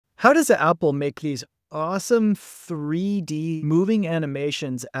How does Apple make these awesome 3D moving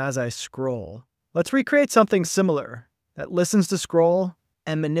animations as I scroll? Let's recreate something similar that listens to scroll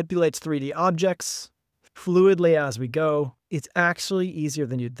and manipulates 3D objects fluidly as we go. It's actually easier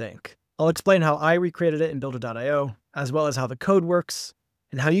than you'd think. I'll explain how I recreated it in Builder.io, as well as how the code works,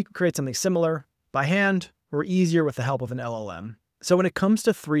 and how you can create something similar by hand or easier with the help of an LLM. So when it comes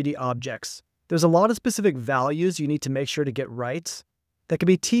to 3D objects, there's a lot of specific values you need to make sure to get right that can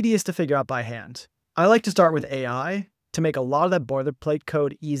be tedious to figure out by hand. I like to start with AI to make a lot of that boilerplate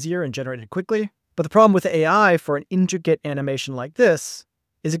code easier and generated quickly. But the problem with AI for an intricate animation like this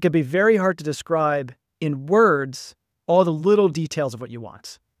is it can be very hard to describe in words all the little details of what you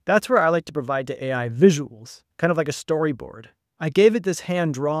want. That's where I like to provide to AI visuals, kind of like a storyboard. I gave it this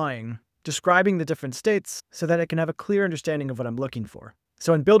hand drawing describing the different states so that it can have a clear understanding of what I'm looking for.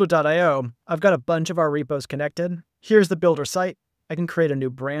 So in Builder.io, I've got a bunch of our repos connected. Here's the Builder site. I can create a new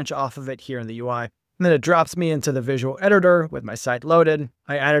branch off of it here in the UI. And then it drops me into the visual editor with my site loaded.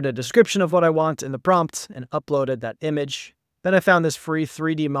 I added a description of what I want in the prompt and uploaded that image. Then I found this free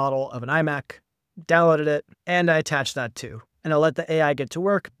 3D model of an iMac, downloaded it, and I attached that too. And I'll let the AI get to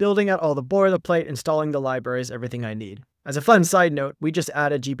work building out all the boilerplate, installing the libraries, everything I need. As a fun side note, we just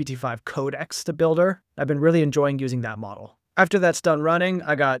added GPT-5 codecs to Builder. I've been really enjoying using that model. After that's done running,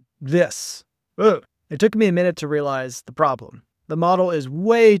 I got this. Ugh. It took me a minute to realize the problem. The model is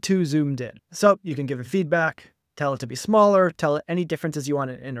way too zoomed in. So you can give it feedback, tell it to be smaller, tell it any differences you want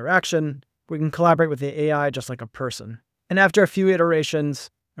in interaction. We can collaborate with the AI just like a person. And after a few iterations,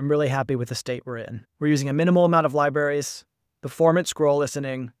 I'm really happy with the state we're in. We're using a minimal amount of libraries, performance scroll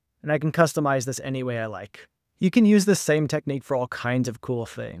listening, and I can customize this any way I like. You can use this same technique for all kinds of cool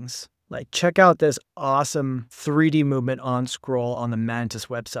things. Like check out this awesome 3D movement on scroll on the Mantis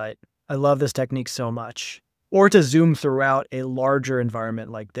website. I love this technique so much. Or to zoom throughout a larger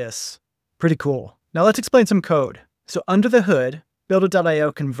environment like this. Pretty cool. Now let's explain some code. So under the hood,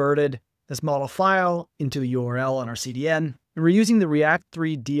 Builder.io converted this model file into a URL on our CDN. And we're using the React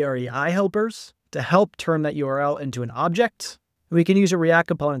 3 DREI helpers to help turn that URL into an object. We can use a React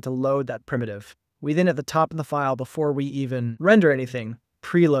component to load that primitive. We then at the top of the file, before we even render anything,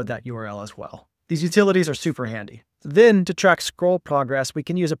 preload that URL as well. These utilities are super handy. Then to track scroll progress, we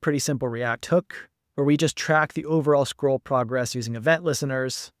can use a pretty simple React hook where we just track the overall scroll progress using event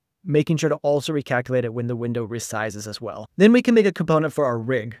listeners, making sure to also recalculate it when the window resizes as well. Then we can make a component for our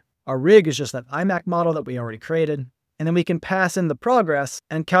rig. Our rig is just that iMac model that we already created. And then we can pass in the progress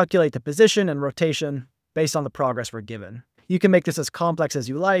and calculate the position and rotation based on the progress we're given. You can make this as complex as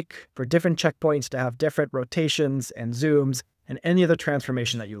you like for different checkpoints to have different rotations and zooms and any other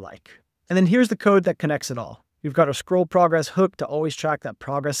transformation that you like. And then here's the code that connects it all. We've got our scroll progress hook to always track that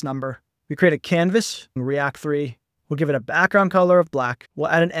progress number. We create a canvas in React 3. We'll give it a background color of black. We'll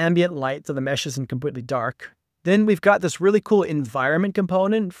add an ambient light so the mesh isn't completely dark. Then we've got this really cool environment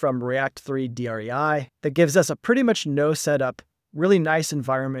component from React 3 DREI that gives us a pretty much no setup, really nice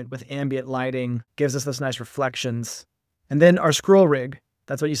environment with ambient lighting, gives us those nice reflections. And then our scroll rig,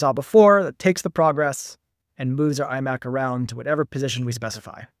 that's what you saw before, that takes the progress and moves our iMac around to whatever position we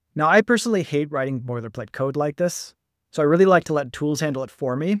specify. Now, I personally hate writing boilerplate code like this, so I really like to let tools handle it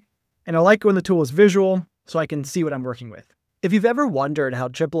for me. And I like when the tool is visual, so I can see what I'm working with. If you've ever wondered how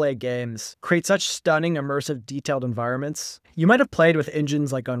AAA games create such stunning, immersive, detailed environments, you might have played with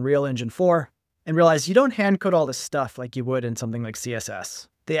engines like Unreal Engine 4 and realized you don't hand code all this stuff like you would in something like CSS.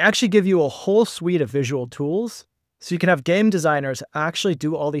 They actually give you a whole suite of visual tools, so you can have game designers actually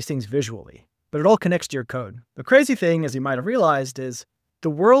do all these things visually, but it all connects to your code. The crazy thing, as you might have realized, is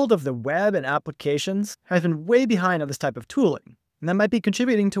the world of the web and applications has been way behind on this type of tooling, and that might be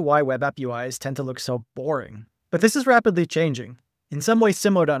contributing to why web app UIs tend to look so boring. But this is rapidly changing. In some ways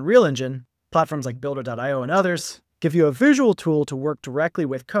similar to Unreal Engine, platforms like Builder.io and others give you a visual tool to work directly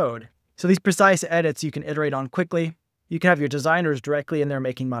with code. So these precise edits you can iterate on quickly. You can have your designers directly in there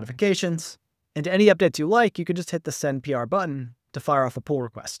making modifications. And any updates you like, you can just hit the Send PR button to fire off a pull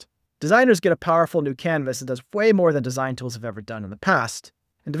request. Designers get a powerful new canvas that does way more than design tools have ever done in the past.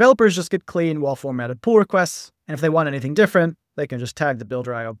 And developers just get clean, well-formatted pull requests. And if they want anything different, they can just tag the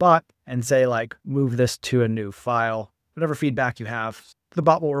Builder.io bot and say like, move this to a new file. Whatever feedback you have, the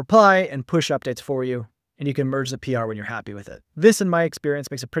bot will reply and push updates for you, and you can merge the PR when you're happy with it. This, in my experience,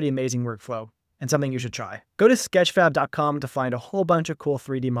 makes a pretty amazing workflow and something you should try. Go to sketchfab.com to find a whole bunch of cool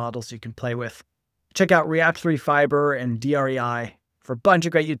 3D models you can play with. Check out React 3 Fiber and DREI for a bunch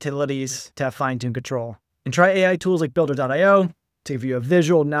of great utilities to have fine-tuned control. And try AI tools like Builder.io to give you a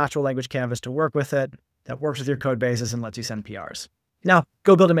visual, natural language canvas to work with it that works with your code bases and lets you send PRs. Now,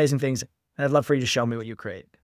 go build amazing things, and I'd love for you to show me what you create.